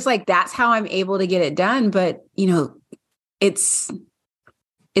 But it's just like, that's how I'm able to get it done. But, it's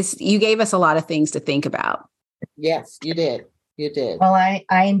you gave us a lot of things to think about. Yes, you did. You did. Well, I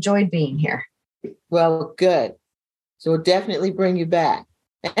enjoyed being here. Well, good. So we'll definitely bring you back.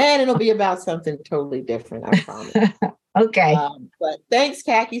 And it'll be about something totally different, I promise. Okay. But thanks,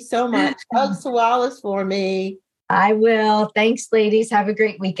 Khaki, so much. Hug Wallace for me. I will. Thanks, ladies. Have a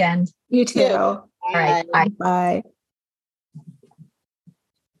great weekend. You too. All right. Bye. Bye.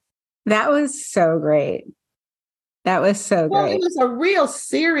 That was so great. That was so great. Well, it was a real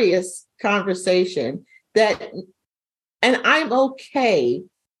serious conversation and I'm okay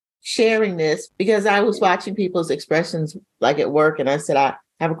sharing this because I was watching people's expressions like at work, and I said, I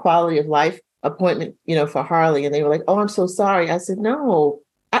have a quality of life appointment, for Harley. And they were like, oh, I'm so sorry. I said, no,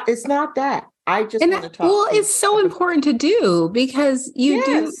 it's not that. I just And want to that, talk. well, it's so important to do because you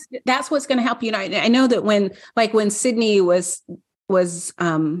do. That's what's going to help you. And I know that when Sydney was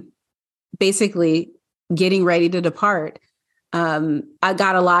basically getting ready to depart, I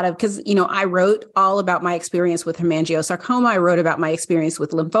got a lot of, because, I wrote all about my experience with hemangiosarcoma. I wrote about my experience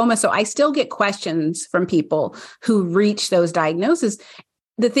with lymphoma. So I still get questions from people who reach those diagnoses.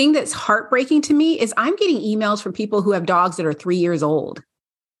 The thing that's heartbreaking to me is I'm getting emails from people who have dogs that are 3 years old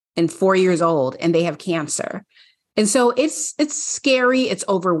and 4 years old, and they have cancer. And so it's scary, it's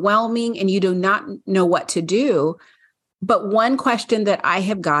overwhelming, and you do not know what to do. But one question that I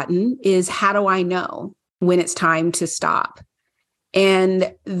have gotten is, how do I know when it's time to stop?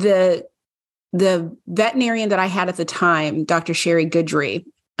 And the veterinarian that I had at the time, Dr. Sherry Goodry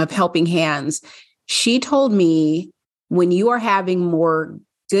of Helping Hands, she told me, when you are having more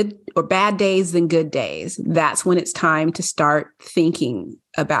good or bad days than good days, that's when it's time to start thinking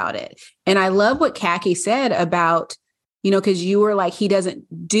about it. And I love what Kaki said about, because you were like, he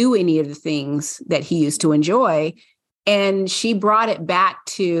doesn't do any of the things that he used to enjoy. And she brought it back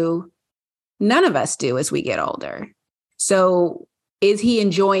to, none of us do as we get older. So is he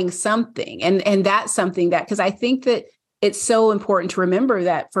enjoying something? And that's something that, because I think that it's so important to remember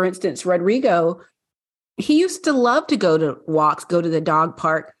that, for instance, Rodrigo, he used to love to go to walks, go to the dog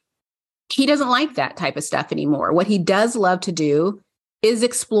park. He doesn't like that type of stuff anymore. What he does love to do is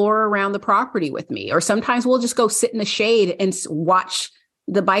explore around the property with me. Or sometimes we'll just go sit in the shade and watch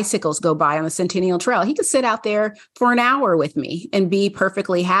the bicycles go by on the Centennial Trail. He could sit out there for an hour with me and be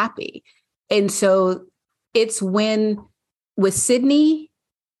perfectly happy. And so it's with Sydney,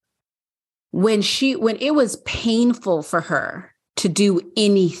 when it was painful for her to do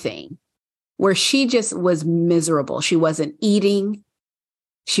anything, where she just was miserable. She wasn't eating.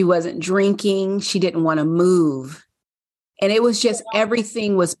 She wasn't drinking. She didn't want to move. And it was just,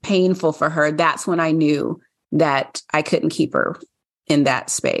 everything was painful for her. That's when I knew that I couldn't keep her in that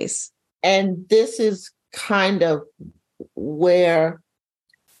space. And this is kind of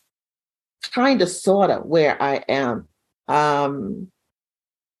sort of where I am.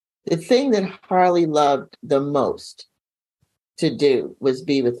 The thing that Harley loved the most to do was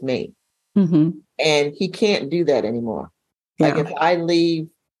be with me. Mm-hmm. And he can't do that anymore. Yeah. Like if I leave,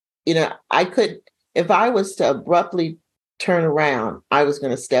 if I was to abruptly turn around, I was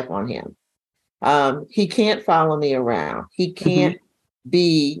going to step on him. He can't follow me around. He can't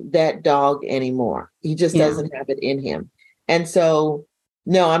be that dog anymore. He just doesn't have it in him. And so,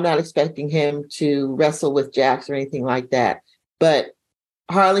 no, I'm not expecting him to wrestle with Jax or anything like that. But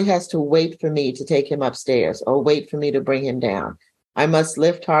Harley has to wait for me to take him upstairs or wait for me to bring him down. I must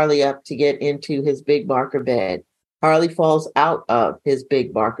lift Harley up to get into his big Barker bed. Harley falls out of his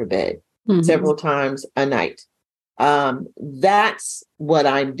big Barker bed several times a night. That's what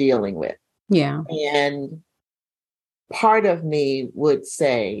I'm dealing with. Yeah. And part of me would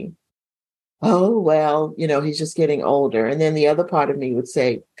say, oh, well, he's just getting older. And then the other part of me would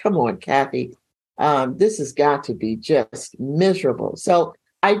say, come on, Kathy, this has got to be just miserable. So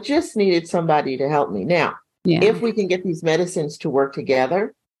I just needed somebody to help me. Now, if we can get these medicines to work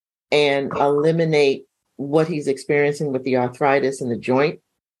together and eliminate what he's experiencing with the arthritis and the joint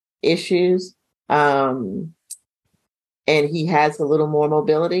issues, and he has a little more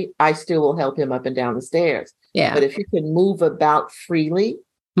mobility, I still will help him up and down the stairs. Yeah. But if he can move about freely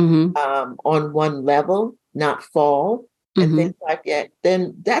on one level, not fall and things like that,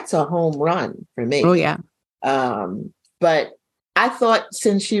 then that's a home run for me. Oh, yeah. But I thought,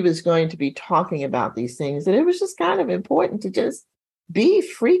 since she was going to be talking about these things, that it was just kind of important to just be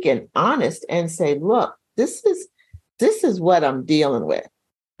freaking honest and say, look, this is what I'm dealing with.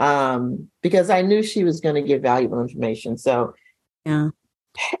 Because I knew she was going to give valuable information. So yeah.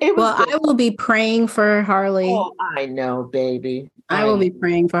 I will be praying for Harley. Oh, I know, baby. I will be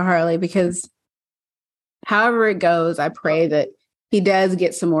praying for Harley, because however it goes, I pray that he does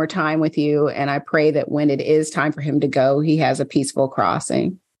get some more time with you. And I pray that when it is time for him to go, he has a peaceful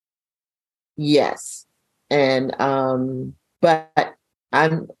crossing. Yes. And, but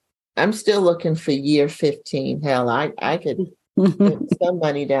I'm still looking for year 15. Hell, I could put some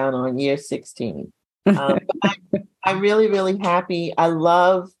money down on year 16. But I'm really, really happy. I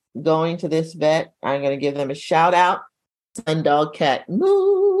love going to this vet. I'm going to give them a shout out. Sun, dog, cat,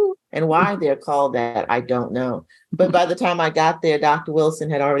 moo. And why they're called that, I don't know. But by the time I got there, Dr. Wilson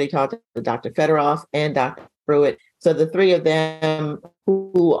had already talked to Dr. Federoff and Dr. Pruitt. So the three of them,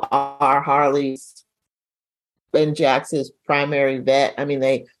 who are Harley's and Jax's primary vet, I mean,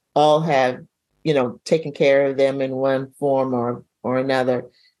 they all have, taken care of them in one form or another.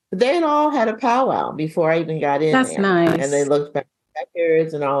 They had all had a powwow before I even got in. That's there. nice. And they looked back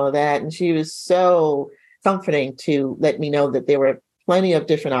records and all of that. And she was so comforting to let me know that there were plenty of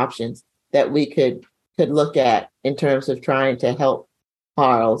different options that we could look at in terms of trying to help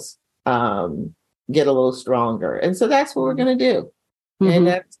Charles get a little stronger. And so that's what we're going to do. And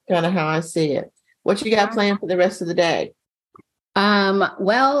that's kind of how I see it. What you got planned for the rest of the day?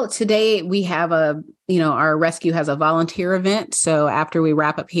 Well, today we have our rescue has a volunteer event. So after we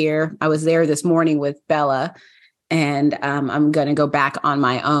wrap up here, I was there this morning with Bella, and I'm going to go back on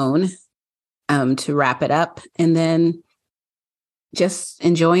my own to wrap it up, and then just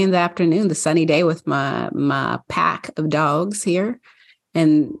enjoying the afternoon, the sunny day with my pack of dogs here.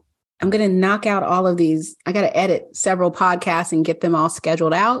 And I'm going to knock out all of these. I got to edit several podcasts and get them all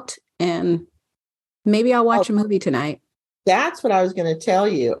scheduled out. And maybe I'll watch a movie tonight. That's what I was going to tell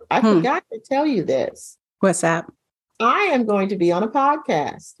you. I forgot to tell you this. What's that? I am going to be on a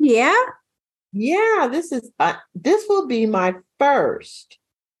podcast. Yeah? Yeah, this will be my first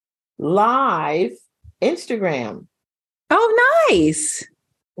live Instagram. Oh, nice.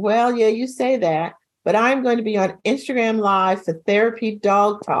 Well, yeah, you say that, but I'm going to be on Instagram Live for Therapy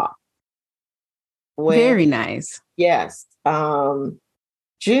Dog Talk. Very nice. Yes. June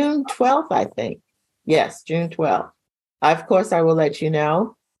 12th, I think. Yes, June 12th. Of course, I will let you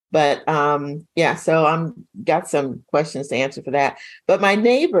know. But so I'm got some questions to answer for that. But my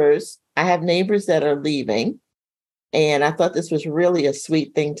neighbors, I have neighbors that are leaving. And I thought this was really a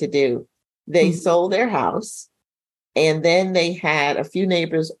sweet thing to do. They sold their house. And then they had a few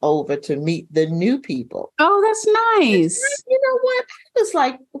neighbors over to meet the new people. Oh, that's nice. You know what? It was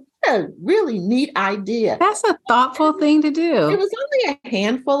like a really neat idea. That's a thoughtful thing to do. It was only a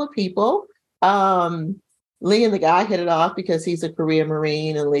handful of people. Lee and the guy hit it off because he's a career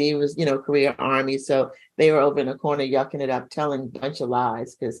Marine and Lee was, career Army. So they were over in the corner yucking it up, telling a bunch of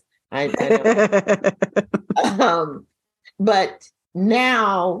lies because I but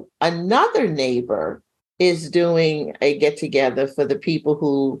now another neighbor is doing a get together for the people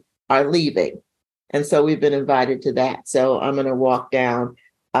who are leaving. And so we've been invited to that. So I'm going to walk down.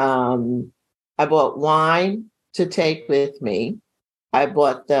 I bought wine to take with me. I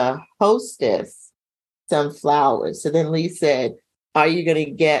bought the hostess some flowers. So then Lee said, are you going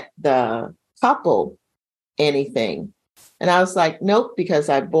to get the couple anything? And I was like, nope, because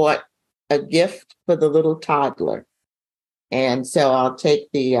I bought a gift for the little toddler. And so I'll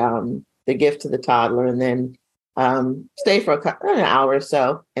take the gift to the toddler and then stay for an hour or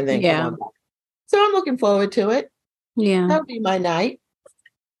so and then come on back. So I'm looking forward to it. Yeah. That'll be my night.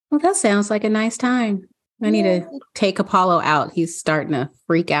 Well, that sounds like a nice time. I need to take Apollo out. He's starting to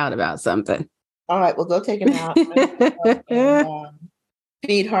freak out about something. All right, well, go take him out. And,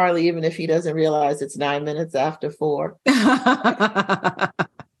 feed Harley, even if he doesn't realize it's 9 minutes after 4.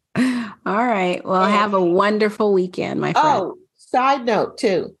 All right. Well, have a wonderful weekend, my friend. Oh, side note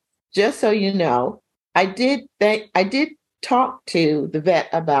too, just so you know, I did talk to the vet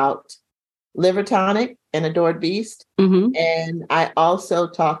about liver tonic and Adored Beast. And I also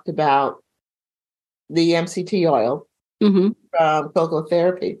talked about the MCT oil from Cocoa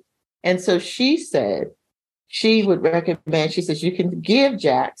Therapy. And so she said she would recommend, she says, you can give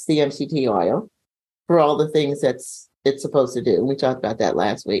Jax the MCT oil for all the things it's supposed to do. And we talked about that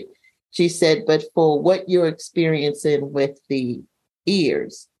last week. She said, but for what you're experiencing with the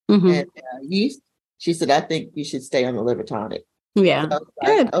ears and yeast, she said, I think you should stay on the liver tonic. Yeah. So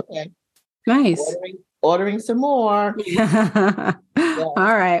good. Okay. Nice. Ordering some more. Yeah. All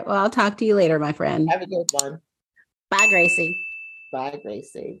right. Well, I'll talk to you later, my friend. Have a good one. Bye, Gracie. Bye,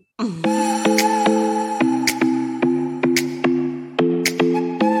 Gracie.